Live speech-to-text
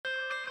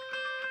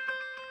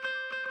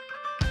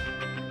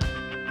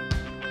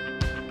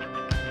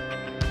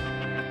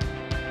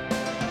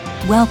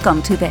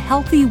Welcome to the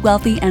Healthy,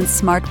 Wealthy, and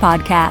Smart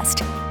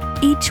podcast.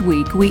 Each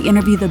week, we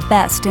interview the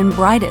best and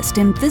brightest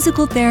in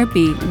physical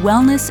therapy,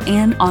 wellness,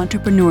 and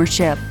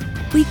entrepreneurship.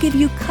 We give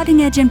you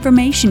cutting-edge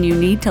information you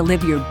need to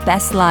live your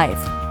best life,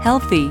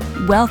 healthy,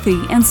 wealthy,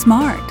 and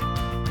smart.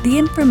 The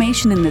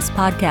information in this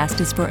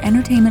podcast is for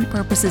entertainment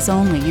purposes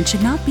only and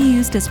should not be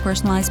used as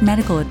personalized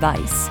medical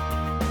advice.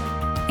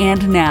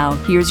 And now,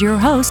 here's your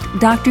host,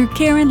 Dr.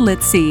 Karen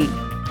Litzy.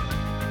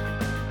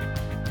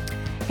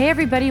 Hey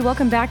everybody,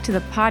 welcome back to the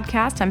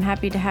podcast. I'm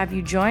happy to have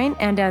you join.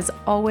 And as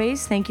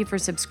always, thank you for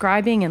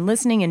subscribing and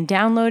listening and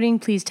downloading.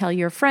 Please tell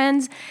your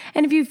friends.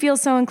 And if you feel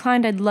so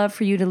inclined, I'd love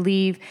for you to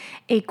leave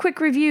a quick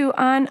review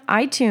on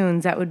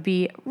iTunes. That would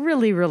be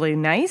really, really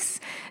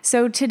nice.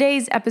 So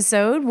today's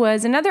episode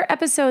was another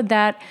episode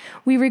that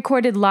we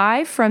recorded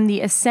live from the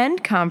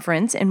Ascend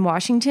conference in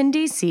Washington,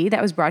 D.C.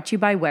 that was brought to you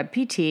by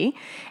WebPT.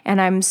 And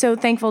I'm so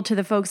thankful to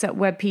the folks at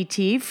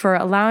WebPT for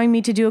allowing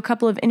me to do a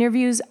couple of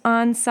interviews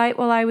on site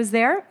while I was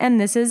there.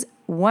 And this is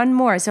one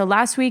more. So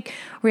last week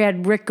we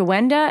had Rick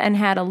Gowenda and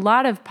had a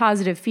lot of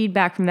positive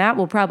feedback from that.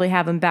 We'll probably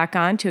have him back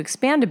on to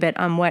expand a bit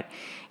on what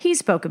he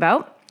spoke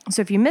about. So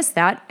if you missed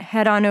that,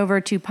 head on over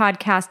to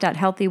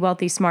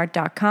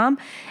podcast.healthywealthysmart.com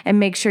and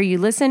make sure you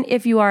listen.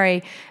 If you are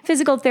a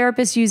physical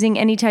therapist using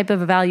any type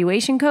of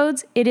evaluation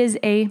codes, it is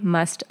a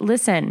must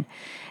listen.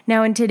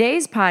 Now, in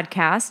today's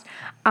podcast,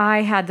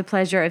 I had the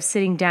pleasure of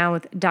sitting down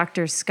with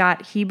Dr.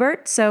 Scott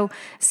Hebert. So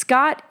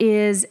Scott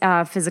is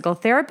a physical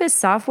therapist,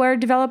 software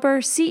developer,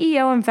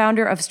 CEO and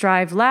founder of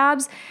Strive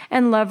Labs,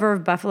 and lover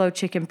of buffalo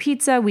chicken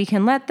pizza. We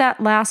can let that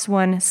last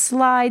one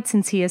slide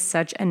since he is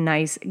such a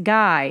nice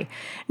guy.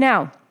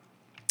 Now,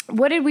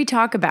 what did we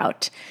talk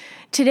about?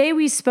 Today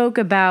we spoke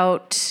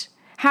about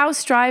how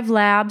Strive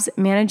Labs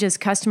manages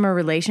customer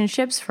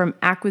relationships from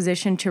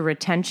acquisition to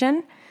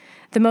retention,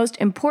 the most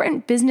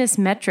important business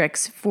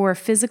metrics for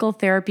physical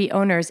therapy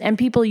owners. And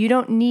people, you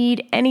don't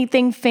need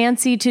anything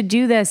fancy to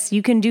do this.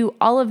 You can do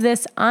all of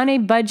this on a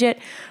budget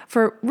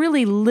for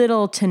really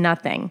little to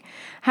nothing.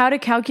 How to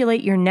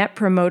calculate your Net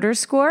Promoter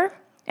Score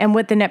and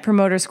what the Net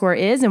Promoter Score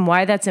is and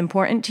why that's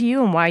important to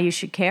you and why you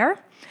should care.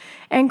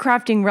 And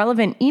crafting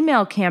relevant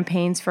email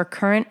campaigns for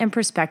current and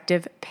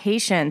prospective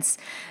patients.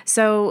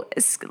 So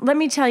let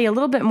me tell you a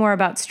little bit more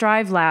about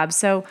Strive Labs.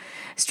 So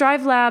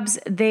Strive Labs,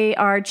 they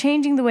are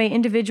changing the way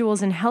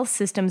individuals and health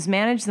systems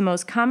manage the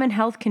most common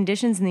health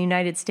conditions in the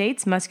United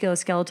States,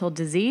 musculoskeletal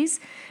disease.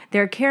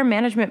 Their care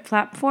management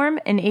platform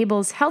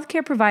enables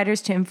healthcare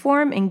providers to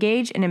inform,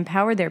 engage, and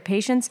empower their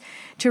patients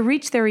to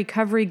reach their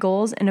recovery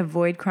goals and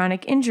avoid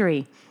chronic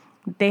injury.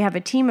 They have a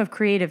team of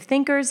creative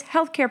thinkers,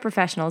 healthcare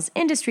professionals,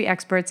 industry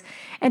experts,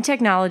 and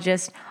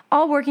technologists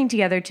all working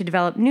together to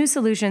develop new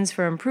solutions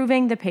for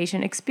improving the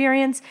patient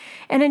experience.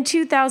 And in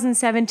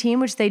 2017,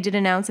 which they did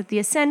announce at the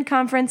Ascend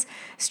conference,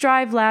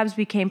 Strive Labs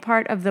became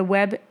part of the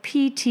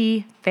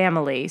WebPT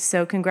family.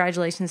 So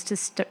congratulations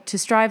to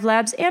Strive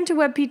Labs and to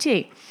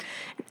WebPT.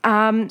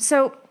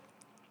 So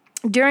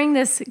during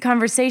this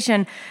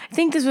conversation, I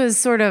think this was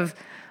sort of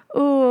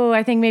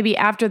I think maybe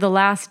after the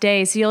last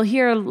day. So you'll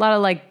hear a lot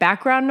of like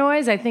background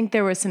noise. I think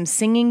there was some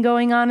singing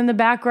going on in the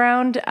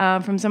background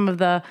from some of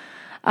the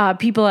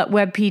people at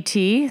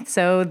WebPT.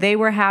 So they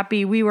were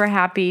happy. We were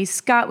happy.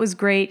 Scott was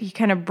great. He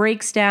kind of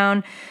breaks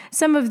down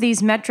some of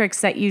these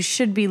metrics that you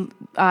should be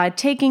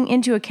taking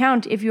into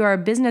account if you are a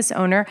business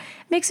owner.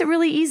 Makes it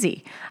really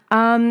easy.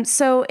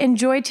 So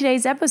enjoy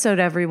today's episode,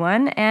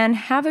 everyone, and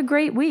have a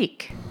great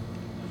week.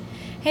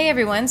 Hey,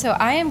 everyone. So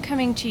I am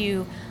coming to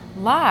you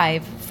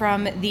live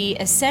from the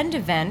Ascend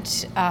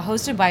event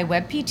hosted by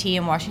WebPT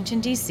in Washington,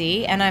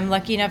 D.C., and I'm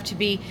lucky enough to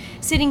be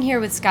sitting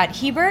here with Scott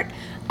Hebert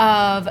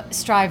of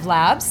Strive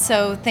Labs.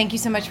 So thank you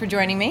so much for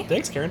joining me.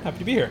 Thanks, Karen. Happy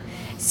to be here.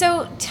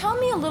 So tell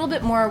me a little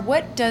bit more.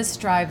 What does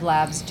Strive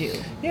Labs do?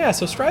 Yeah,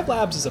 so Strive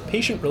Labs is a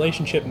patient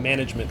relationship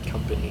management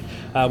company.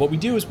 What we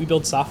do is we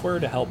build software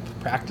to help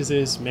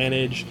practices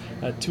manage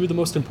two of the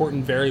most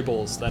important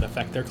variables that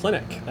affect their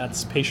clinic.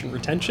 That's patient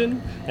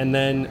retention and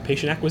then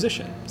patient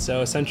acquisition.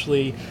 So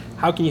essentially,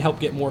 how can you help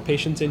get more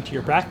patients into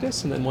your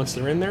practice? And then once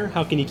they're in there,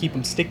 how can you keep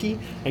them sticky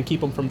and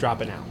keep them from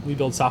dropping out? We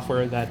build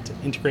software that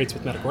integrates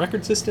with medical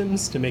record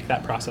systems to make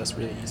that process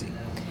really easy.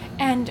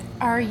 And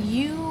are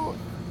you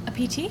a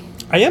PT?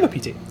 I am a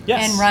PT,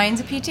 yes. And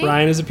Ryan's a PT?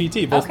 Ryan is a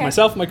PT. Both okay.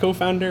 Myself and my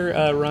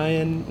co-founder,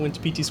 Ryan, went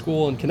to PT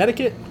school in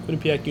Connecticut,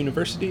 Quinnipiac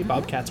University,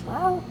 Bobcats.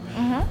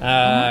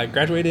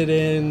 Graduated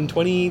in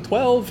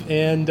 2012,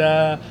 and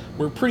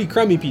we're pretty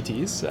crummy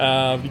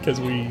PTs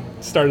because we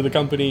started the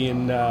company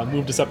and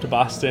moved us up to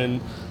Boston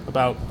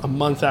about a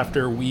month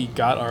after we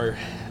got our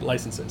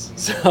licenses.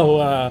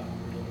 So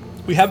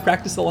we have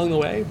practiced along the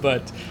way,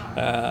 but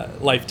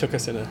life took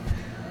us in a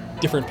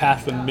different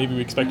path than maybe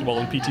we expected while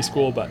in PT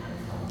school, but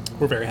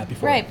we're very happy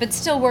for it. Right, but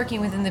still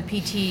working within the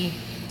PT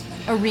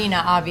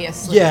arena,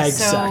 obviously. Yeah,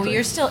 exactly. So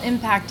you're still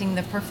impacting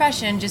the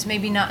profession, just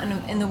maybe not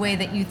in the way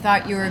that you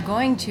thought you were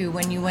going to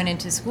when you went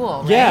into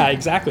school, right? Yeah,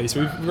 exactly.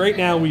 So right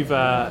now we've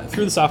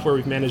through the software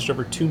we've managed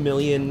over 2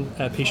 million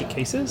patient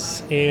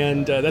cases,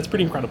 and that's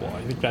pretty incredible.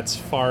 I think that's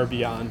far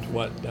beyond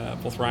what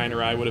both Ryan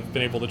or I would have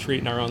been able to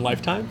treat in our own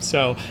lifetime.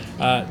 So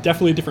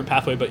definitely a different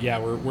pathway, but yeah,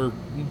 we're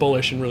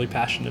bullish and really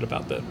passionate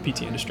about the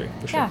PT industry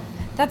for sure. Yeah,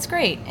 that's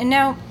great. And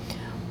now,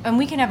 and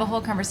we can have a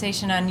whole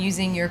conversation on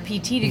using your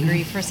PT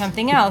degree for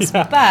something else,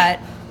 but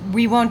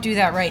we won't do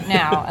that right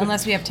now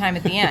unless we have time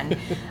at the end.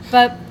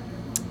 But,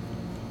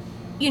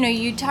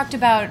 you talked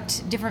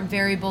about different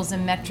variables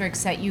and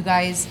metrics that you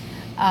guys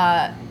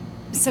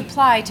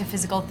supply to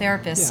physical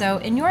therapists. Yeah. So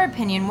in your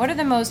opinion, what are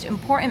the most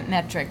important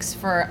metrics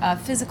for a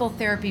physical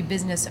therapy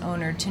business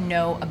owner to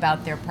know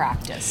about their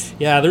practice?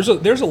 Yeah, there's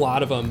a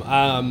lot of them,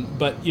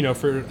 but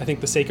for I think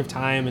the sake of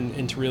time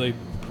and to really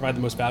provide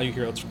the most value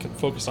here, let's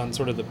focus on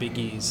sort of the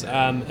biggies.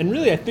 And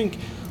really, I think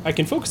I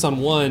can focus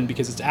on one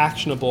because it's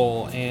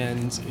actionable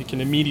and it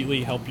can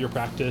immediately help your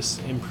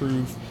practice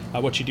improve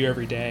what you do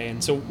every day.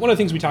 And so one of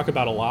the things we talk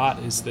about a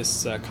lot is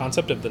this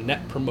concept of the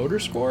Net Promoter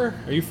Score.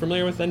 Are you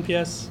familiar with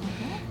NPS?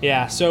 Mm-hmm.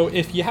 Yeah, so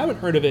if you haven't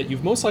heard of it,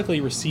 you've most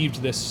likely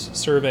received this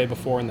survey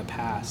before in the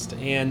past.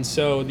 And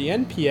so the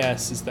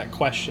NPS is that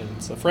question.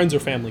 It's a friends or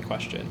family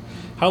question.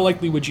 How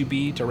likely would you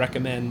be to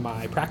recommend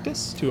my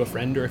practice to a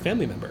friend or a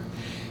family member?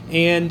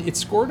 And it's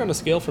scored on a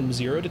scale from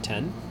 0 to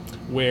 10,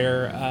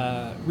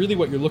 where really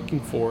what you're looking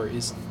for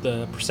is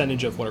the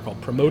percentage of what are called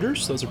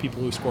promoters. Those are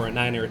people who score a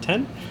 9 or a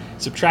 10.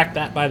 Subtract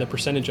that by the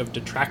percentage of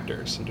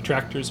detractors. And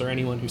detractors are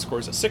anyone who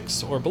scores a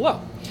 6 or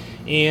below.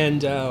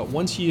 And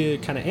once you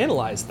kind of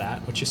analyze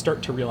that, what you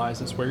start to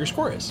realize is where your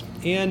score is.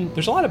 And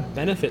there's a lot of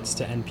benefits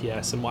to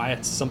NPS and why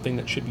it's something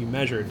that should be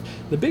measured.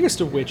 The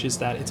biggest of which is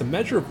that it's a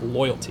measure of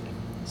loyalty.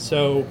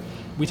 So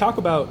we talk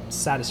about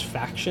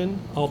satisfaction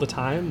all the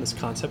time, this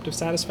concept of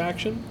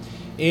satisfaction.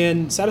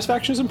 And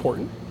satisfaction is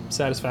important.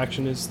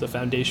 Satisfaction is the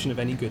foundation of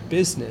any good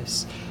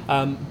business.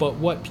 But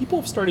what people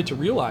have started to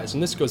realize,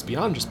 and this goes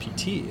beyond just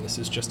PT, this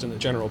is just in the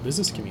general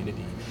business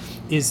community,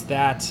 is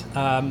that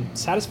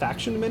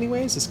satisfaction in many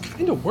ways is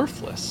kind of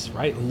worthless,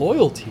 right?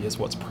 Loyalty is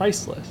what's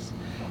priceless.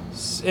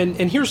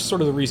 And here's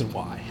sort of the reason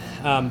why.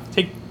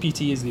 Take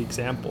PT as the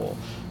example.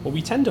 What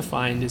we tend to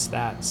find is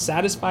that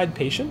satisfied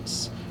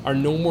patients are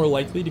no more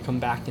likely to come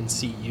back and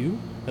see you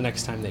the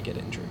next time they get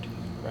injured,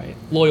 right?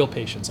 Loyal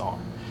patients are.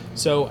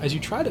 So as you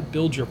try to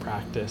build your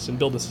practice and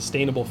build a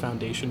sustainable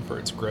foundation for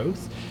its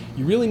growth,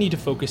 you really need to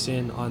focus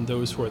in on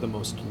those who are the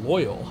most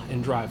loyal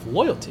and drive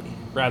loyalty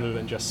rather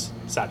than just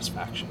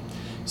satisfaction.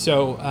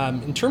 So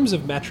in terms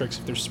of metrics,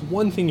 if there's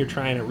one thing you're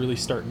trying to really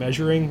start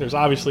measuring, there's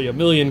obviously a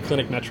million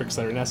clinic metrics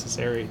that are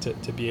necessary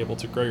to be able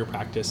to grow your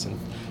practice and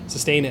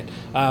sustain it.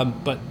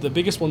 But the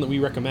biggest one that we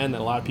recommend that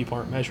a lot of people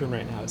aren't measuring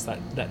right now is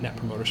that Net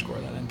Promoter Score,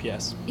 that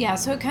NPS. Yeah,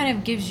 so it kind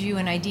of gives you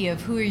an idea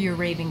of who are your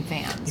raving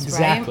fans,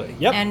 exactly.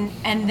 Right? Yep.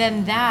 And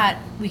then that,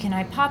 we can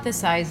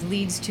hypothesize,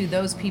 leads to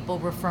those people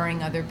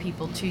referring other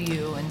people to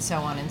you and so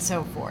on and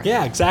so forth.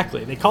 Yeah,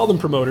 exactly. They call them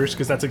promoters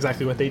because that's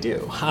exactly what they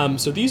do.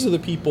 So these are the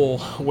people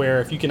where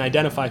if you can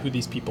identify who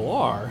these people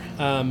are,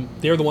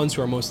 they're the ones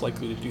who are most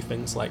likely to do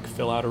things like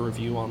fill out a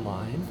review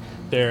online.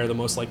 They're the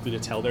most likely to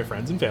tell their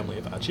friends and family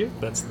about you.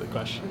 That's the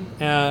question.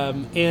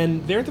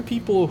 And they're the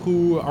people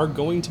who are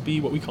going to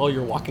be what we call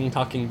your walking,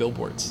 talking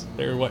billboards.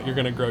 They're what you're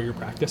going to grow your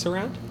practice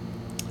around.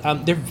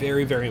 They're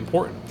very, very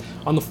important.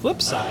 On the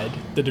flip side,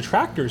 the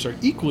detractors are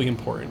equally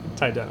important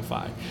to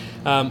identify.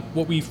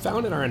 What we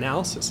found in our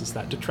analysis is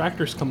that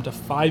detractors come to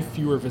 5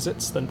 fewer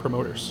visits than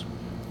promoters.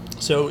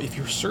 So if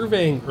you're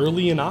surveying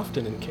early and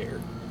often in care,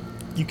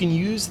 you can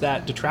use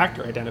that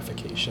detractor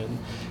identification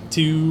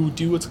to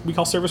do what we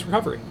call service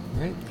recovery,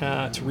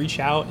 right? To reach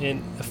out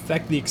and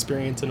affect the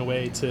experience in a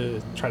way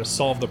to try to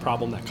solve the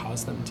problem that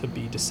caused them to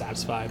be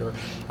dissatisfied or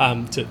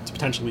to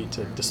potentially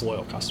to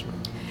disloyal customer.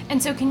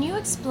 And so can you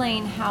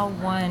explain how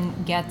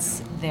one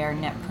gets their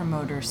Net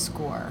Promoter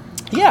Score?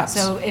 Yeah.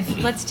 So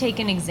let's take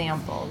an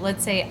example.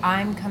 Let's say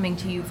I'm coming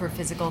to you for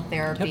physical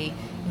therapy. Yep.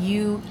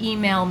 You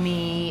email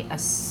me a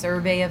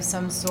survey of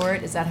some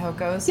sort. Is that how it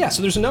goes? Yeah,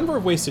 so there's a number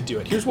of ways to do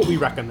it. Here's what we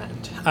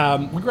recommend.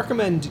 We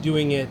recommend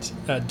doing it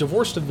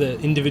divorced of the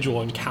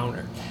individual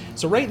encounter.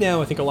 So right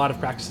now, I think a lot of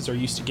practices are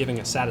used to giving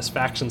a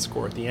satisfaction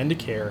score at the end of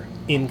care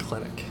in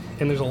clinic.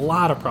 And there's a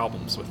lot of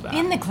problems with that.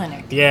 In the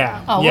clinic?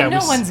 Yeah. Oh, yeah,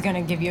 well, no one's going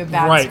to give you a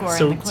bad score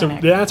in the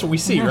clinic. So that's what we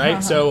see,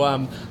 right?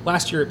 So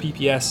last year at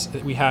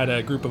PPS, we had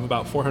a group of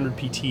about 400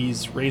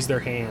 PTs raise their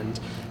hand.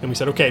 And we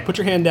said, okay, put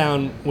your hand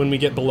down when we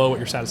get below what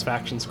your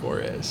satisfaction score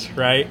is,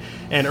 right?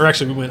 Or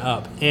actually, we went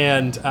up.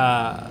 And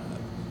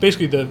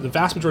basically, the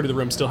vast majority of the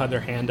room still had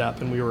their hand up,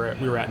 and we were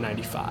at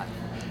 95.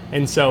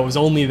 And so it was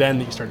only then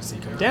that you started to see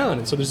it come down.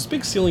 And so there's this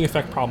big ceiling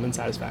effect problem in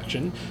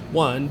satisfaction,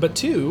 one. But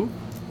two,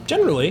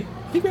 generally,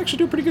 I think we actually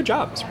do a pretty good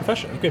job as a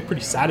profession. I think we have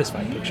pretty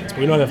satisfied patients, but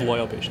we don't have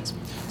loyal patients.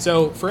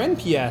 So for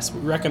NPS,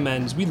 what we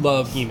recommend is we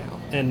love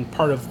email. And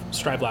part of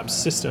Strive Lab's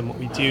system, what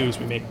we do is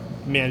we make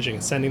managing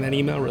and sending that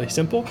email really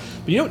simple.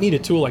 But you don't need a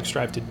tool like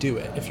Strive to do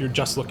it. If you're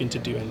just looking to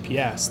do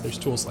NPS, there's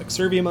tools like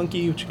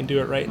SurveyMonkey, which you can do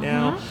it right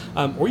now,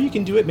 or you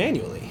can do it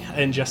manually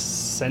and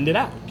just send it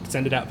out. You can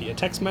send it out via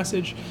text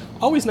message.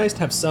 Always nice to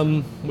have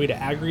some way to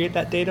aggregate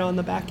that data on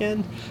the back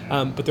end,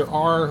 but there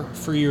are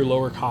free or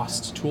lower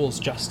cost tools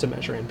just to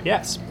measure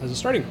NPS as a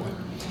starting point.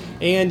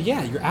 And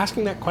yeah, you're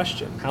asking that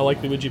question. How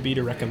likely would you be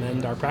to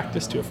recommend our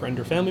practice to a friend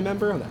or family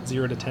member on that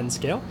 0 to 10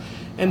 scale?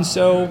 And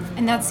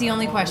that's the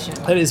only question.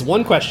 That is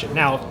one question.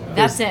 Now,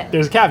 that's it.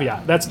 There's a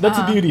caveat. That's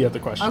the beauty of the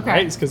question, okay.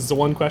 right? It's because it's a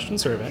one question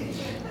survey.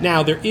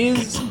 Now, there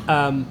is,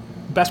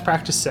 best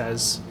practice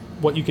says,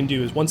 what you can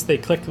do is once they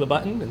click the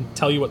button and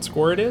tell you what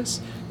score it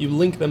is, you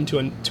link them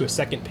to a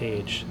second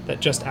page that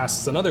just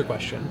asks another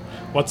question.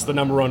 What's the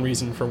number one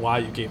reason for why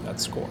you gave that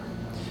score?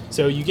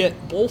 So you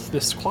get both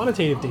this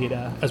quantitative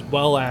data as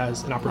well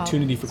as an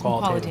opportunity for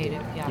qualitative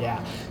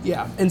data.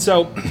 Yeah. And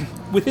so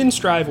within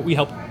Strive, what we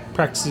help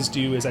practices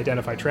do is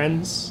identify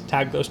trends,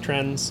 tag those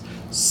trends,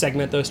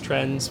 segment those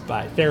trends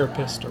by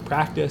therapist or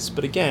practice.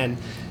 But again,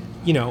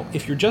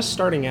 if you're just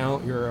starting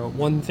out, you're a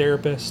one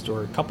therapist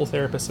or a couple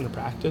therapists in a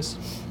practice,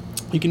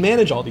 you can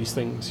manage all these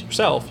things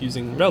yourself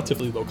using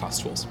relatively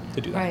low-cost tools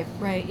to do that.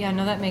 Right. Yeah,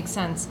 no, that makes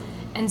sense.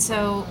 And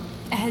so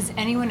has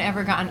anyone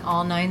ever gotten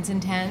all 9s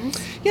and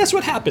 10s? Yeah, so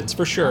what happens,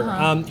 for sure.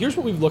 Here's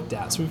what we've looked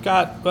at. So we've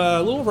got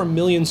a little over 1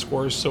 million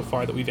scores so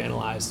far that we've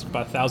analyzed,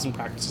 about 1,000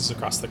 practices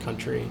across the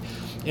country.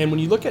 And when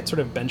you look at sort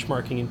of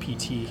benchmarking in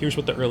PT, here's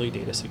what the early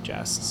data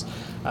suggests.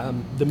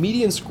 The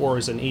median score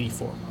is an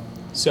 84.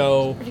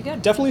 So pretty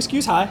good. Definitely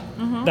skews high.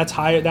 That's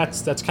high.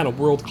 That's kind of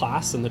world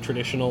class in the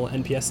traditional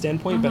NPS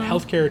standpoint. But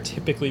healthcare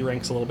typically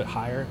ranks a little bit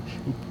higher.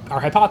 Our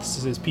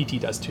hypothesis is PT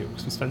does too,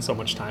 because we spend so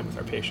much time with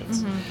our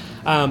patients.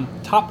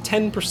 Top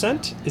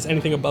 10% is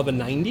anything above a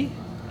 90.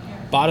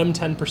 Bottom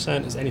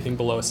 10% is anything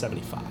below a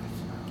 75.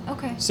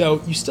 Okay.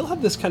 So you still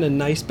have this kind of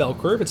nice bell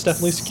curve. It's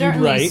definitely skewed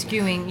right.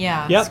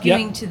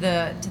 Skewing to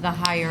the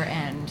higher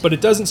end. But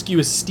it doesn't skew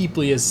as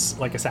steeply as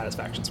like a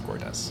satisfaction score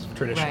does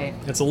traditionally.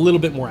 Right. It's a little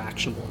bit more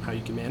actionable in how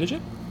you can manage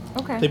it.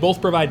 Okay. They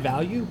both provide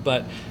value,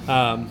 but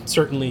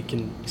certainly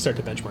can start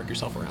to benchmark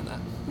yourself around that.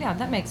 Yeah,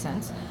 that makes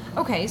sense.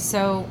 Okay,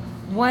 so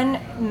one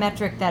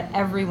metric that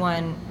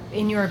everyone,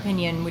 in your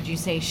opinion, would you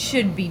say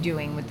should be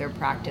doing with their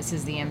practice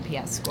is the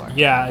NPS score?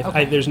 Yeah,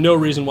 okay. There's no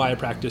reason why a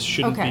practice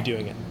shouldn't be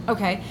doing it.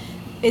 Okay.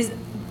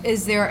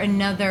 Is there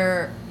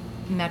another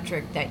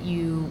metric that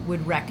you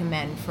would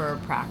recommend for a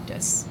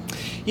practice?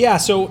 Yeah,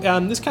 so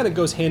this kind of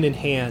goes hand in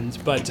hand,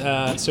 but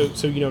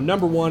so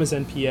number one is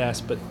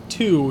NPS, but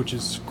two, which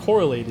is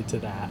correlated to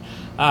that,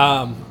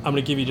 I'm going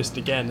to give you just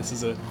again, this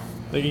is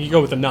you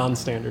go with a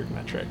non-standard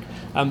metric,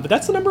 but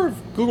that's the number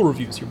of Google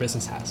reviews your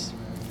business has.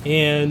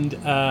 And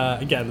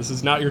again, this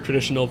is not your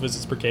traditional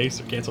visits per case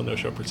or cancel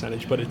no-show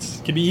percentage, but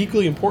it can be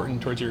equally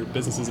important towards your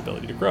business's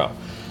ability to grow.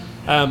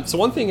 So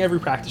one thing every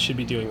practice should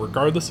be doing,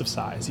 regardless of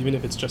size, even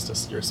if it's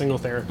just you're a single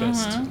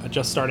therapist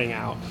just starting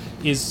out,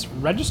 is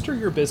register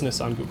your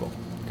business on Google.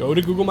 Go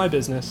to Google My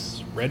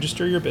Business,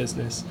 register your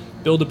business,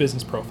 build a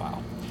business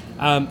profile.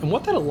 And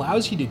what that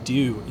allows you to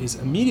do is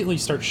immediately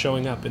start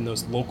showing up in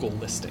those local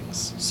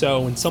listings.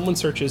 So when someone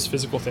searches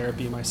physical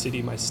therapy in my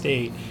city, my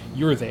state,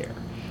 you're there.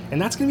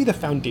 And that's going to be the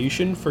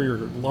foundation for your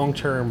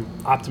long-term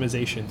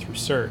optimization through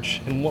search.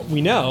 And what we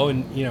know,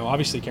 and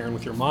obviously, Karen,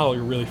 with your model,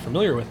 you're really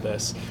familiar with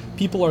this,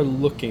 people are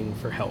looking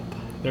for help.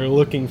 They're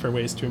looking for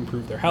ways to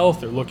improve their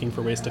health. They're looking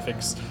for ways to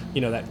fix,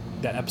 that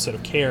episode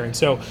of care. And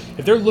so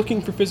if they're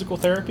looking for physical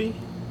therapy,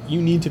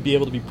 you need to be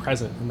able to be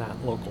present in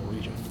that local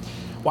region.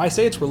 Why I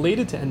say it's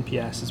related to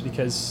NPS is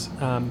because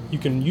you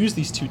can use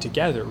these two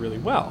together really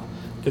well.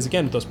 Because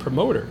again, those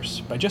promoters,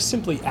 by just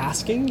simply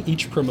asking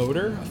each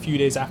promoter a few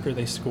days after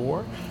they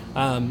score,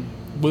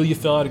 will you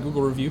fill out a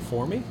Google review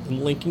for me?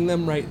 And linking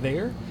them right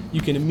there, you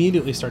can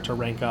immediately start to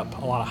rank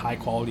up a lot of high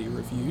quality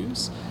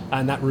reviews.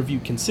 And that review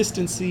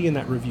consistency and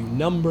that review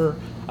number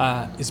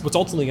is what's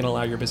ultimately going to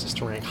allow your business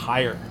to rank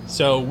higher.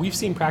 So we've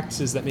seen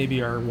practices that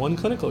maybe are one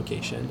clinic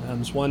location.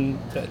 There's one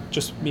that,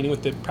 just meeting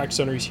with the practice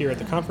owners here at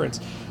the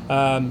conference,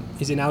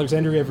 is in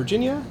Alexandria,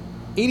 Virginia,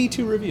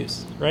 82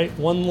 reviews, right?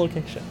 One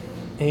location.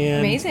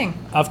 And amazing.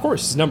 Of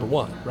course, it's number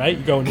one, right?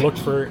 You go and look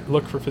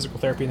for physical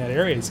therapy in that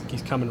area,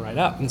 he's coming right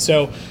up. And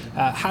so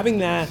having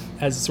that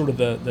as sort of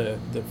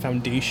the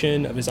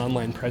foundation of his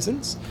online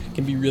presence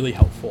can be really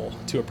helpful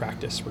to a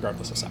practice,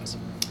 regardless of size.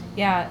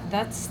 Yeah,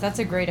 that's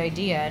a great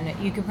idea.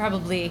 And you could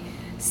probably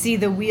see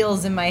the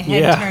wheels in my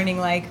head turning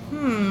like,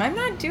 I'm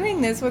not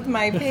doing this with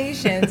my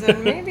patients,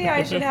 and maybe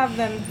I should have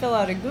them fill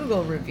out a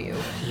Google review.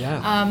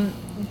 Yeah.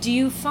 Do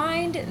you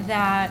find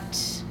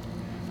that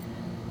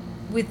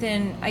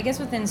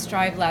within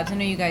Strive Labs, I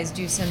know you guys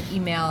do some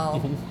email,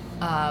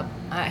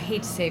 I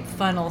hate to say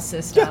funnel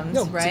systems,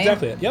 right? That's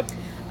exactly it. Yep.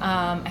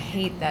 I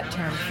hate that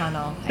term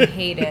funnel. I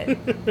hate it.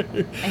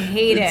 I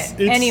hate it.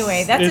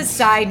 Anyway, that's a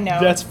side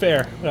note. That's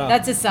fair. Yeah.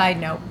 That's a side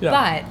note.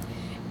 Yeah.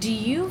 But do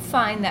you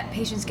find that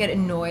patients get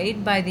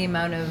annoyed by the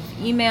amount of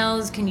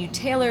emails? Can you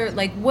tailor,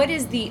 what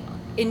is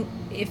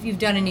if you've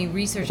done any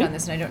research on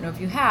this, and I don't know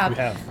if you have, we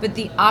have. but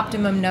the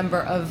optimum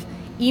number of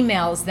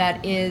emails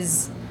that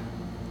is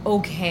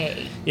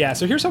okay? Yeah,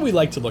 so here's how we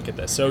like to look at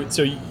this.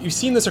 So you've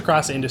seen this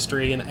across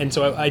industry, and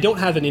so I don't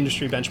have an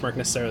industry benchmark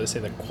necessarily to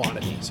say the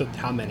quantity, so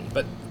how many.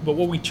 But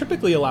what we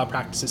typically allow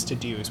practices to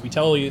do is we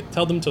tell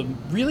them to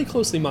really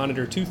closely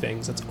monitor two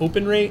things. That's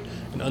open rate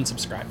and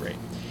unsubscribe rate.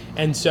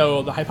 And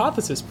so the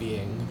hypothesis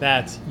being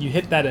that you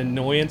hit that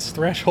annoyance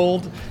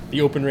threshold,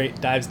 the open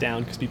rate dives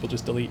down because people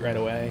just delete right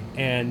away,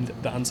 and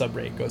the unsub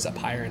rate goes up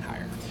higher and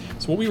higher.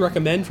 So what we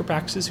recommend for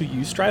practices who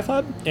use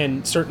StriveHub,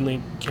 and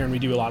certainly, Karen, we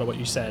do a lot of what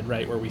you said,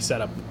 right, where we set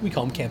up, we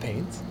call them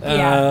campaigns.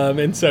 Yeah.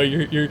 And so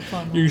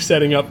you're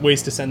setting up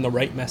ways to send the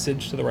right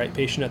message to the right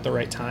patient at the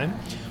right time.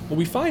 What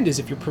we find is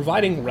if you're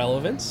providing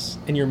relevance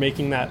and you're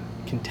making that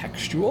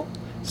contextual,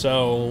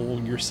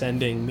 so you're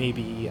sending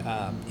maybe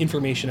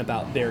information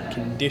about their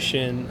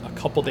condition a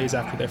couple days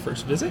after their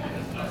first visit.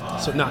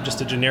 So not just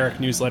a generic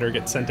newsletter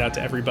gets sent out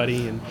to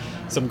everybody and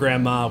some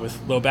grandma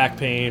with low back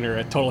pain or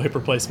a total hip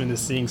replacement is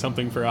seeing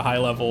something for a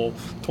high-level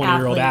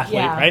 20-year-old athlete,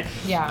 yeah, right?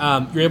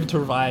 Yeah. You're able to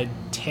provide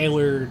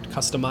tailored,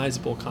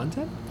 customizable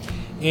content.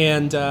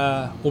 And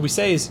what we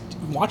say is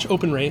watch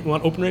open rate. We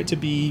want open rate to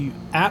be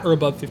at or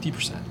above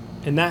 50%.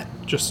 And that,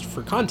 just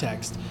for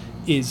context,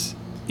 is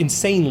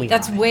insanely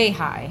That's high. way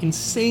high.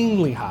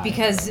 Insanely high.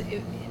 Because,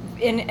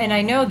 and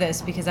I know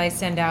this because I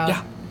send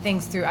out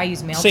things through, I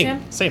use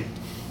MailChimp. Same.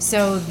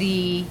 So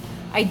the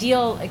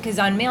ideal, because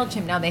on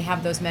MailChimp now they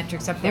have those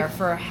metrics up there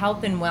for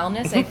health and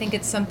wellness. I think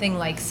it's something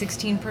like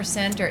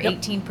 16% or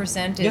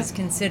 18% is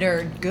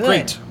considered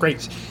good.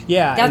 Great.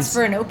 Yeah. That's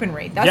for an open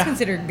rate. That's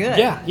considered good.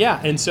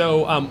 Yeah. And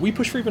so we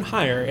push for even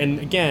higher. And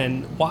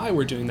again, why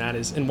we're doing that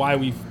is, and why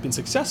we've been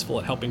successful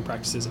at helping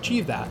practices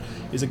achieve that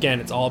is, again,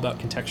 it's all about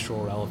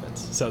contextual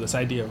relevance. So this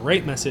idea of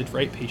right message,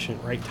 right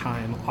patient, right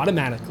time,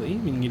 automatically,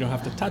 meaning you don't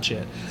have to touch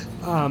it.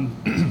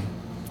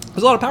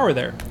 There's a lot of power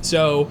there.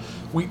 So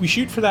we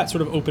shoot for that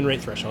sort of open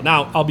rate threshold.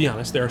 Now, I'll be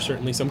honest, there are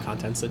certainly some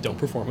contents that don't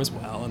perform as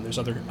well, and there's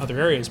other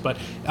areas, but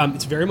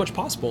it's very much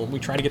possible. We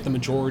try to get the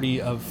majority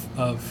of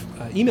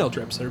email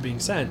drips that are being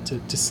sent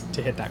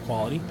to hit that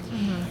quality.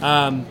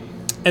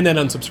 Mm-hmm. And then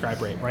unsubscribe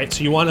rate, right?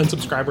 So you want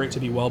unsubscribe rate to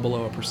be well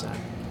below 1%.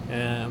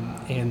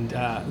 And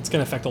it's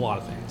going to affect a lot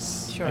of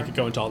things. Sure. I could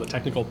go into all the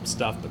technical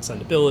stuff, but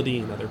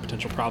sendability and other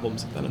potential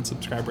problems if that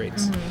unsubscribe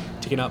rate's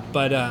ticking up.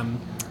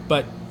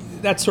 But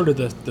that's sort of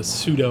the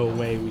pseudo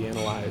way we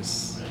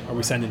analyze. Are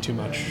we sending too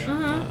much?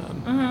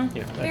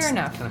 That's Fair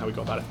enough. kind of how we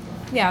go about it.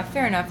 Yeah,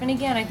 fair enough. And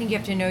again, I think you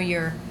have to know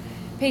your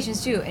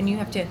patients too, and you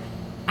have to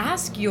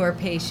ask your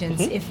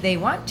patients if they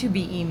want to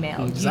be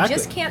emailed. Exactly. You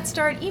just can't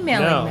start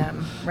emailing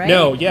them, right?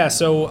 No, yeah.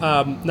 So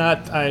I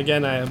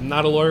am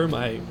not a lawyer.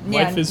 My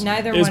wife is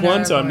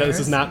one, so this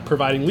is not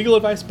providing legal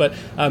advice. But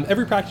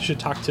every practice should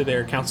talk to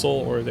their counsel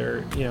or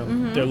their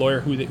their lawyer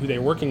who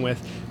they're working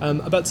with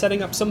about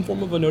setting up some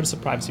form of a notice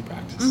of privacy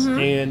practice.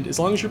 And as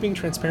long as you're being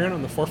transparent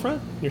on the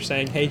forefront, you're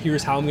saying, hey,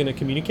 here's how I'm going to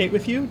communicate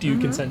with you. Do you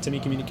consent to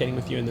me communicating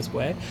with you in this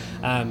way?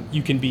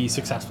 You can be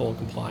successful and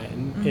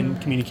compliant in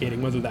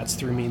communicating, whether that's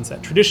through means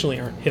that traditionally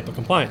aren't HIPAA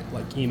compliant,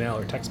 like email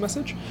or text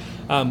message.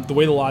 The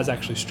way the law is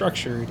actually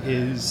structured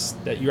is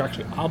that you're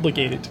actually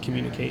obligated to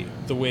communicate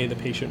the way the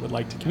patient would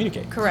like to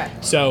communicate.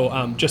 Correct.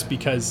 So just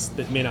because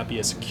it may not be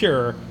as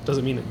secure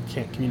doesn't mean that you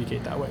can't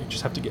communicate that way. You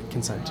just have to get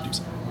consent to do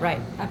so. Right,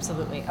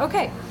 absolutely.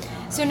 Okay,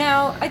 so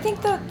now I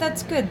think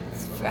that's good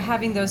for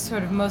having those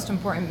sort of most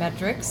important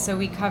metrics. So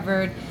we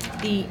covered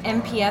the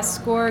NPS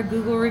score,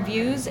 Google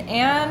reviews,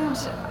 and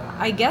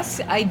I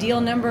guess ideal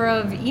number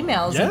of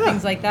emails and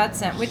things like that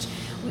sent, which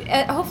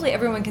hopefully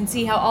everyone can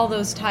see how all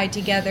those tie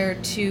together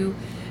to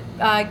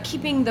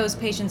keeping those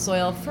patients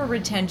loyal for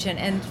retention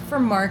and for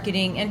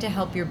marketing and to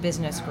help your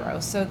business grow.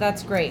 So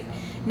that's great.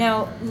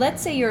 Now,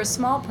 let's say you're a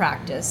small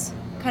practice,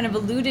 kind of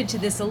alluded to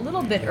this a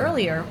little bit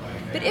earlier,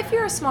 but if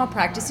you're a small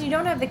practice and you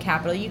don't have the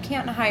capital, you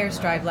can't hire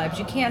Strive Labs,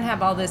 you can't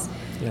have all this,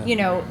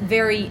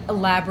 very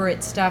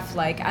elaborate stuff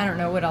like, I don't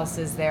know, what else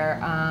is there?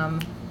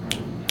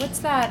 What's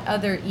that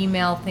other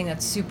email thing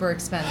that's super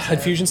expensive?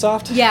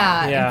 Infusionsoft?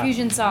 Yeah,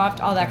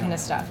 Infusionsoft, all that kind of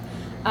stuff.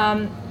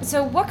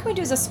 So what can we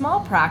do as a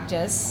small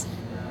practice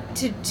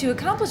to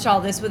accomplish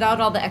all this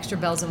without all the extra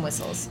bells and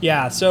whistles?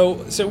 Yeah,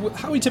 so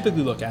how we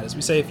typically look at it is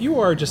we say if you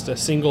are just a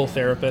single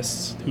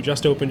therapist who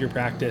just opened your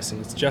practice and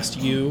it's just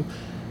you,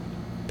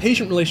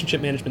 patient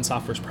relationship management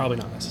software is probably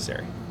not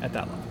necessary at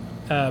that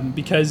level.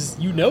 Because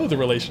you know the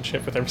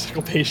relationship with every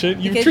single patient.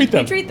 You treat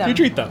them.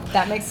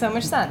 That makes so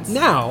much sense.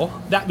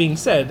 Now, that being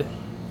said,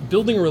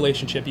 building a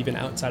relationship even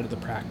outside of the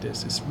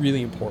practice is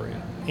really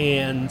important.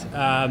 And,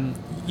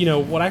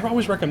 what I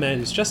always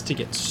recommend is just to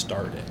get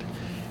started.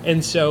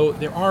 And so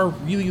there are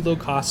really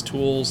low-cost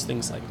tools,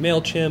 things like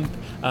MailChimp,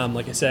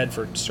 like I said,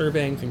 for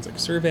surveying, things like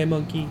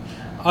SurveyMonkey.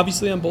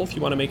 Obviously, on both,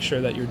 you want to make sure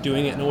that you're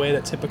doing it in a way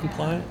that's HIPAA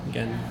compliant.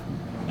 Again,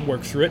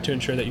 work through it to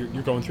ensure that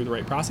you're going through the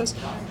right process.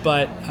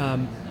 But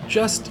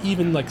just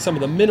even like some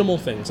of the minimal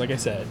things, like I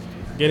said,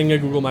 getting a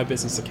Google My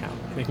Business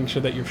account, making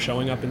sure that you're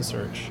showing up in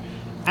search,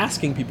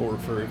 asking people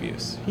for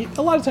reviews.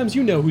 A lot of times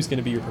you know who's going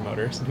to be your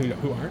promoters and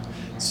who aren't.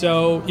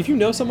 So if you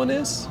know someone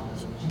is,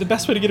 the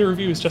best way to get a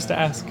review is just to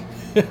ask.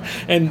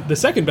 And the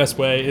second best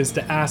way is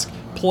to ask,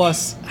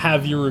 plus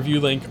have your review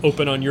link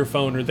open on your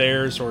phone or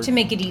theirs, or to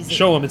make it easy.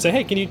 Show them and say,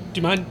 hey, do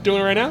you mind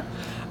doing it right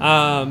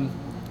now?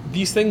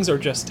 These things are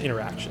just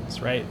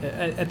interactions, right?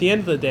 At the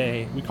end of the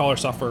day, we call our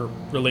software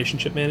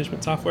relationship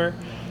management software.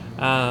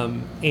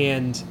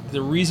 And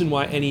the reason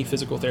why any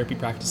physical therapy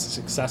practice is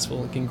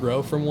successful and can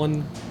grow from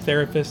one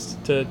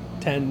therapist to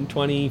 10,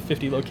 20,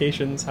 50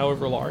 locations,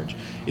 however large,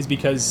 is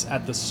because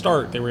at the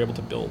start they were able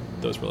to build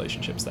those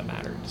relationships that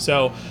mattered.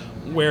 So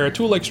where a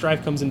tool like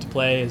Strive comes into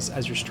play is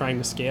as you're trying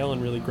to scale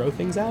and really grow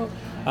things out,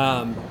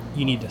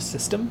 you need a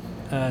system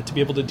to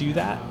be able to do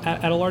that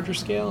at a larger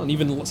scale. And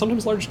even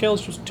sometimes larger scale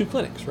is just 2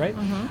 clinics, right?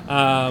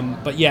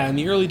 But yeah, in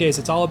the early days,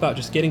 it's all about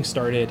just getting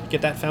started,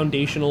 get that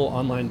foundational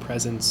online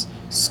presence,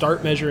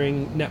 start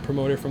measuring Net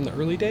Promoter from the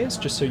early days,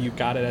 just so you've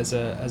got it as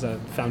a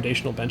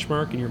foundational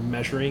benchmark and you're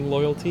measuring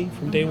loyalty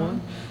from day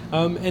one.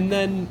 And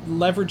then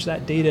leverage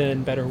that data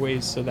in better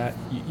ways so that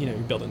you're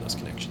building those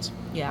connections.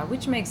 Yeah,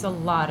 which makes a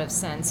lot of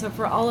sense. So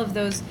for all of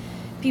those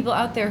people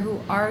out there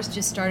who are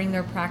just starting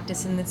their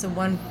practice and it's a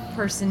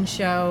one-person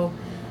show,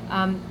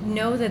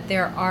 know that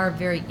there are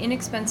very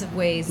inexpensive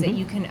ways that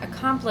you can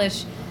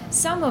accomplish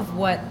some of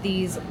what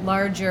these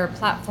larger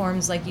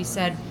platforms, like you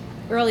said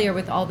earlier,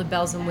 with all the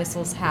bells and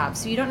whistles have.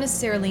 So you don't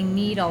necessarily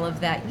need all of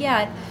that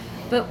yet,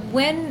 but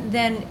when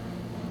then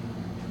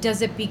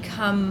does it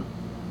become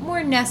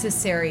more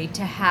necessary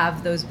to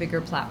have those bigger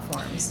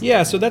platforms?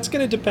 Yeah, so that's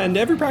going to depend.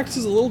 Every practice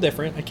is a little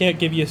different. I can't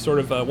give you sort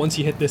of once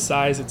you hit this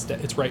size,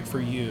 it's right for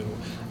you.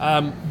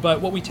 But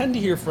what we tend to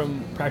hear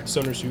from practice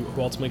owners who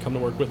ultimately come to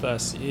work with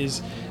us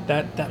is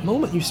that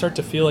moment you start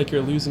to feel like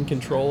you're losing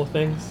control of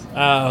things,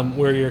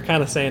 where you're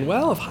kind of saying,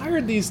 well, I've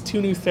hired these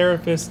 2 new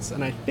therapists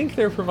and I think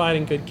they're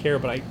providing good care,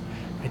 but I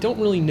don't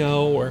really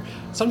know. Or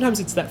sometimes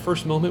it's that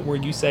first moment where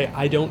you say,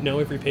 I don't know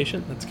every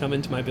patient that's come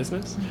into my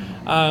business.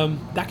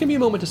 That can be a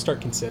moment to start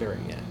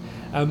considering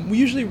it. We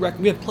usually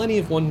we have plenty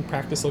of one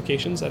practice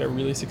locations that are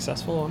really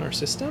successful on our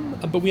system,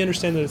 but we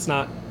understand that it's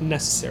not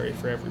necessary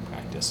for every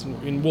practice,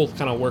 and we'll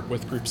kind of work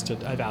with groups to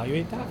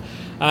evaluate that.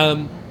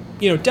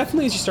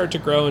 Definitely as you start to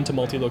grow into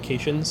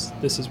multi-locations,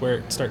 this is where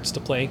it starts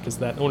to play, because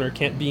that owner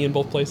can't be in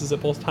both places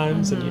at both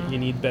times, and you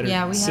need better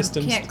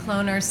systems. Yeah, we can't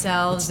clone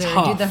ourselves it's or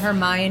tough. do the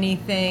Hermione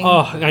thing.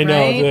 Oh, I know.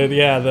 Right?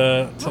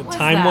 The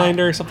time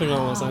winder or something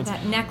along those Oh, lines.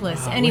 that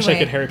necklace. I Anyway. wish I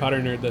could Harry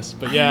Potter nerd this,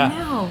 but yeah. I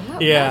know. What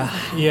was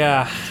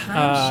Yeah.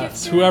 Time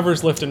shifter?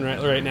 Whoever's lifting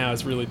right now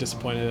is really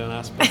disappointed in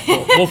us, but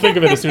we'll think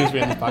of it as soon as we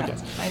end the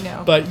podcast. I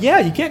know. But yeah,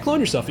 you can't clone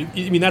yourself. I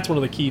mean, that's one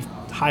of the key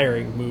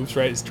hiring moves,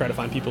 right? Is try to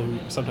find people who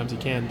sometimes you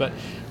can. But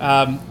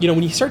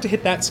when you start to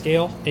hit that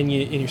scale and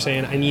you're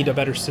saying, I need a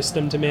better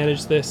system to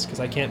manage this because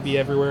I can't be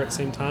everywhere at the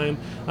same time,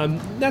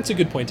 that's a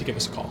good point to give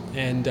us a call,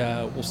 and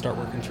we'll start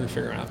working through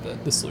figuring out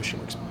the solution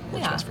works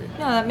best for you.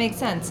 No, that makes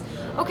sense.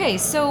 Okay,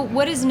 so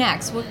what is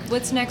next?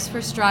 What's next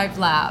for Strive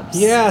Labs?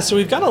 Yeah, so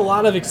we've got a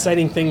lot of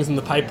exciting things in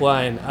the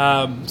pipeline,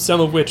 some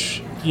of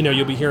which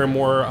you'll be hearing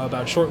more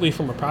about shortly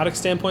from a product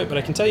standpoint, but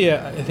I can tell you,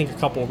 I think a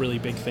couple really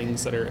big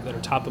things that are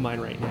top of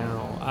mind right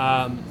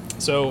now.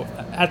 So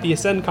at the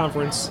Ascend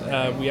conference,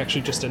 we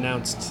actually just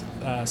announced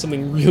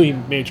something really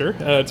major.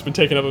 It's been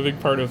taking up a big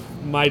part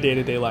of my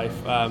day-to-day life,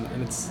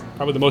 and it's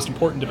probably the most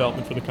important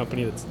development for the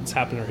company that's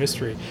happened in our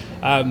history.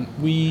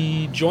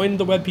 We joined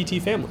the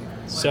WebPT family.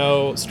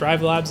 So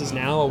Strive Labs is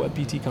now a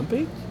WebPT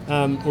company.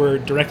 We're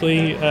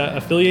directly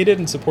affiliated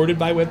and supported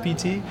by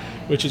WebPT,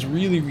 which is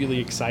really, really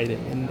exciting.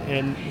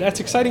 And that's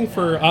exciting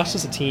for us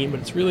as a team, but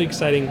it's really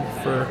exciting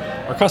for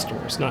our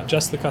customers, not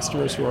just the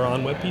customers who are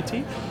on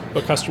WebPT,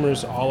 but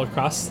customers all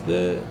across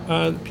the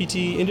PT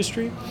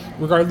industry,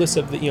 regardless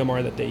of the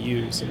EMR that they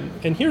use.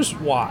 And here's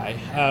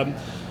why.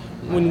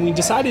 When we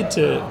decided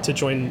to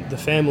join the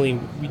family,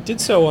 we did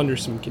so under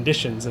some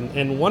conditions,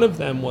 and one of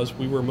them was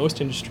we were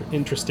most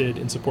interested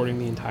in supporting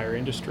the entire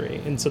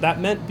industry, and so that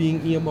meant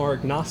being EMR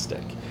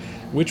agnostic,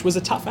 which was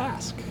a tough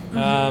ask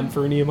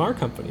for an EMR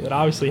company that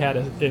obviously had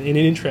an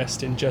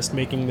interest in just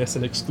making this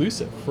an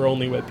exclusive for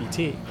only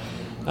WebPT.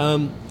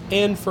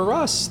 And for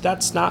us,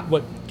 that's not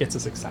what gets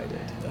us excited.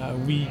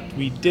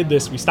 We did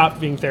this, we stopped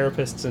being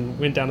therapists and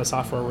went down a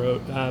software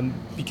road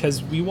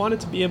because we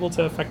wanted to be able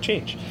to affect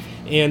change.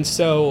 And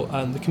so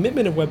the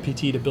commitment of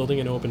WebPT to building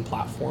an open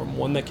platform,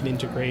 one that can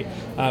integrate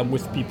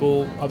with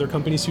other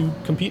companies who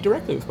compete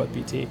directly with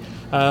WebPT,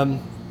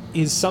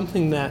 is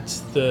something that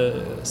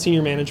the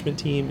senior management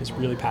team is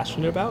really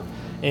passionate about.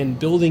 And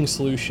building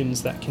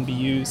solutions that can be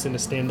used in a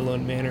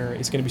standalone manner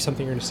is going to be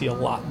something you're going to see a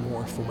lot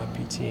more from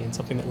WebPT, and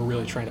something that we're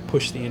really trying to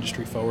push the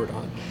industry forward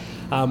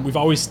on. We've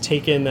always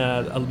taken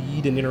a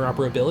lead in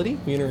interoperability.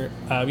 We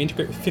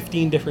integrate with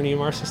 15 different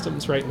EMR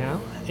systems right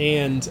now,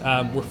 and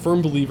we're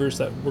firm believers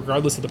that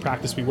regardless of the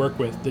practice we work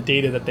with, the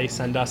data that they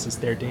send us is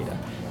their data.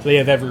 So they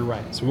have every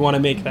right. So we want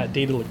to make that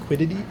data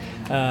liquidity,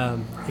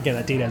 again,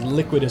 that data as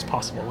liquid as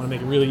possible. We want to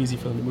make it really easy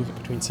for them to move it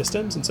between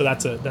systems, and so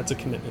that's a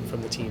commitment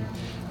from the team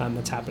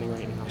that's happening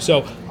right now.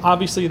 So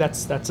obviously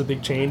that's a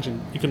big change,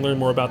 and you can learn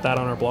more about that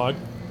on our blog.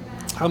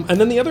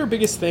 And then the other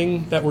biggest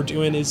thing that we're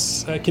doing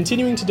is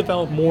continuing to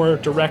develop more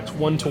direct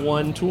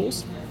one-to-one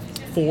tools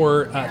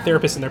for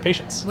therapists and their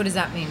patients. What does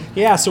that mean?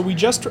 Yeah, so we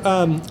just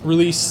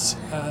released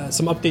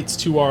some updates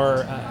to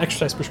our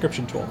exercise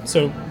prescription tool.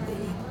 So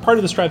part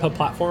of the Strive Hub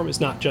platform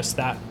is not just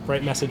that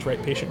right message,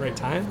 right patient, right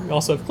time. We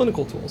also have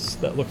clinical tools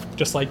that look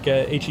just like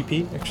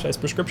HEP, exercise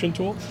prescription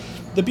tool.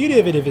 The beauty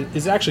of it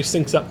is it actually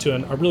syncs up to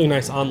a really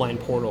nice online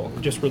portal.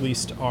 We just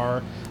released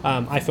our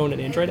iPhone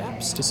and Android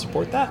apps to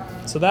support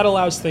that. So that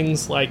allows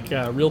things like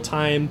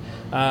real-time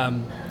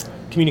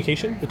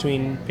communication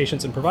between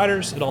patients and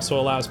providers. It also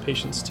allows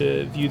patients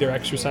to view their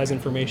exercise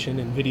information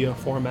in video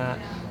format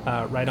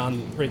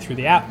right through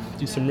the app,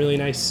 do some really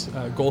nice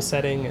goal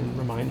setting and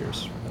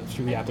reminders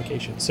through the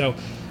application. So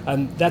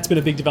that's been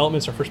a big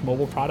development. It's our first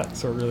mobile product,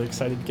 so we're really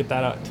excited to get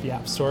that out to the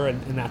App Store,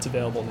 and that's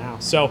available now.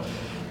 So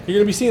you're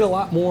going to be seeing a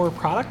lot more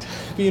product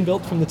being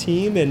built from the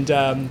team, and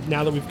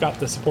now that we've got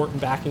the support and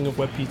backing of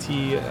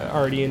WebPT,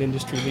 already an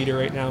industry leader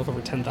right now with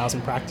over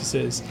 10,000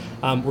 practices,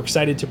 we're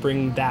excited to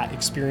bring that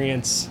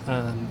experience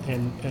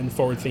and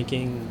forward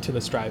thinking to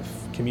the Strive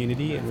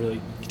community and really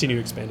continue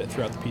to expand it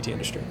throughout the PT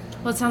industry.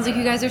 Well, it sounds like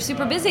you guys are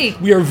super busy.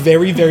 We are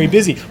very, very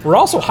busy. We're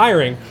also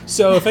hiring.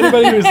 So if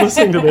anybody who's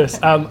listening to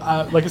this,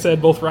 like I said,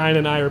 both Ryan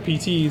and I are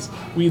PTs.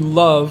 We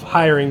love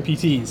hiring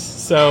PTs.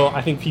 So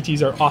I think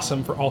PTs are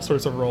awesome for all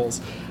sorts of roles.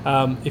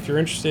 If you're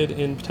interested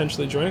in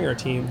potentially joining our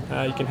team,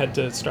 you can head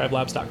to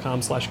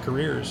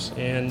strivelabs.com/careers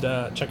and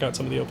check out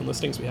some of the open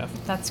listings we have.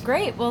 That's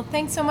great. Well,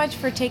 thanks so much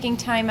for taking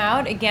time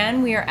out.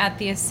 Again, we are at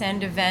the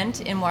Ascend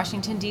event in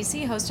Washington,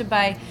 D.C., hosted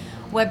by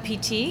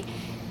WebPT.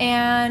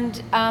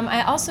 And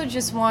I also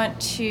just want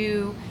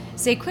to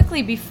say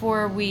quickly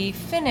before we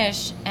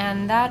finish,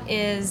 and that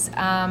is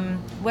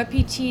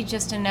WebPT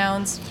just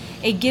announced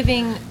a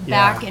giving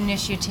back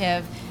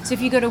initiative. So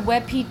if you go to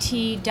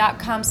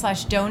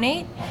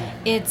webpt.com/donate,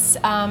 it's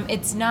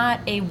not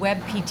a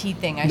WebPT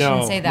thing. I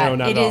shouldn't say that.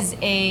 No, it is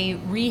a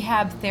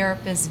rehab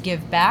therapist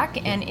give back,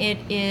 and it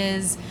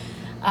is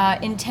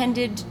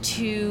intended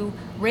to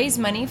raise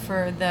money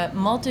for the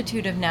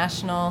multitude of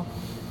national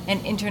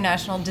and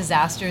international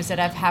disasters that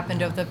have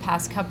happened over the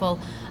past couple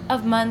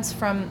of months,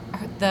 from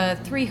the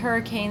 3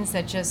 hurricanes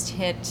that just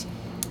hit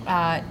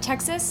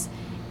Texas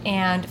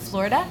and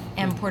Florida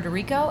and Puerto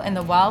Rico, and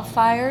the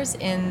wildfires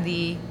in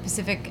the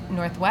Pacific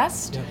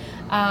Northwest.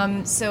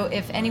 So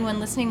if anyone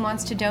listening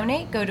wants to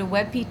donate, go to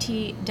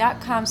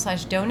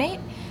webpt.com/donate.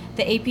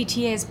 The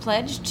APTA is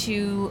pledged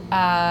to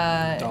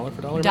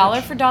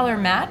dollar for dollar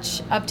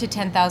match up to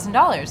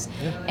 $10,000,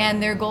 and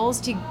their goal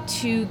is to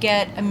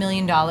get $1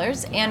 million,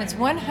 and it's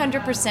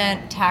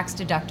 100% tax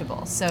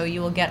deductible. So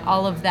you will get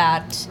all of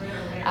that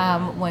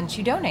once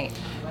you donate.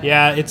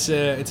 Yeah, it's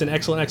an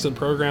excellent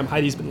program.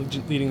 Heidi's been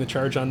leading the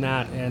charge on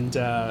that, and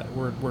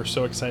we're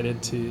so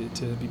excited to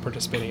be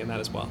participating in that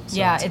as well. So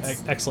yeah,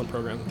 it's an excellent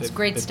program. It's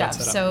great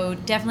stuff. So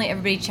definitely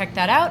everybody check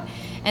that out.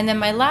 And then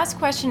my last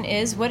question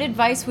is, what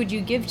advice would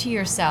you give to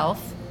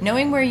yourself,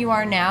 knowing where you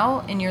are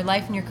now in your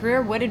life and your career?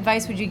 What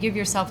advice would you give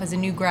yourself as a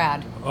new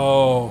grad?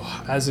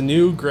 Oh, as a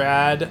new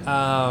grad,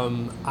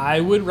 I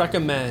would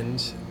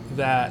recommend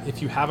that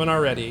if you haven't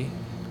already,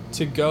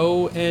 to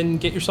go and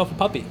get yourself a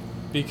puppy.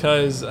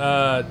 Because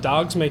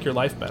dogs make your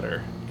life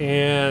better.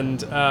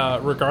 And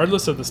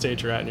regardless of the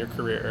stage you're at in your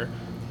career,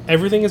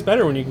 everything is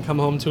better when you can come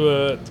home to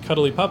a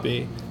cuddly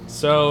puppy.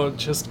 So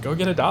just go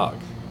get a dog.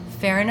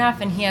 Fair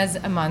enough, and he has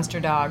a monster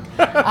dog.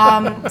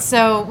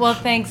 Well,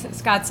 thanks,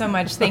 Scott, so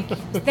much.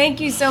 Thank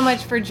you so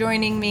much for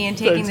joining me and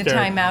taking the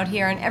time out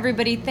here. And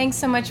everybody, thanks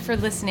so much for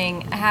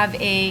listening. Have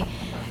a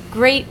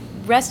great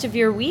rest of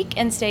your week,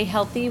 and stay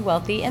healthy,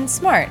 wealthy, and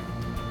smart.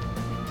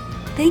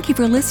 Thank you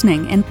for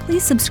listening, and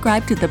please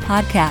subscribe to the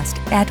podcast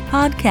at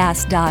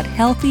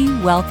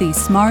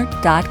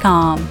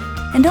podcast.healthywealthysmart.com.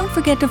 And don't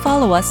forget to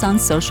follow us on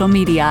social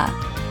media.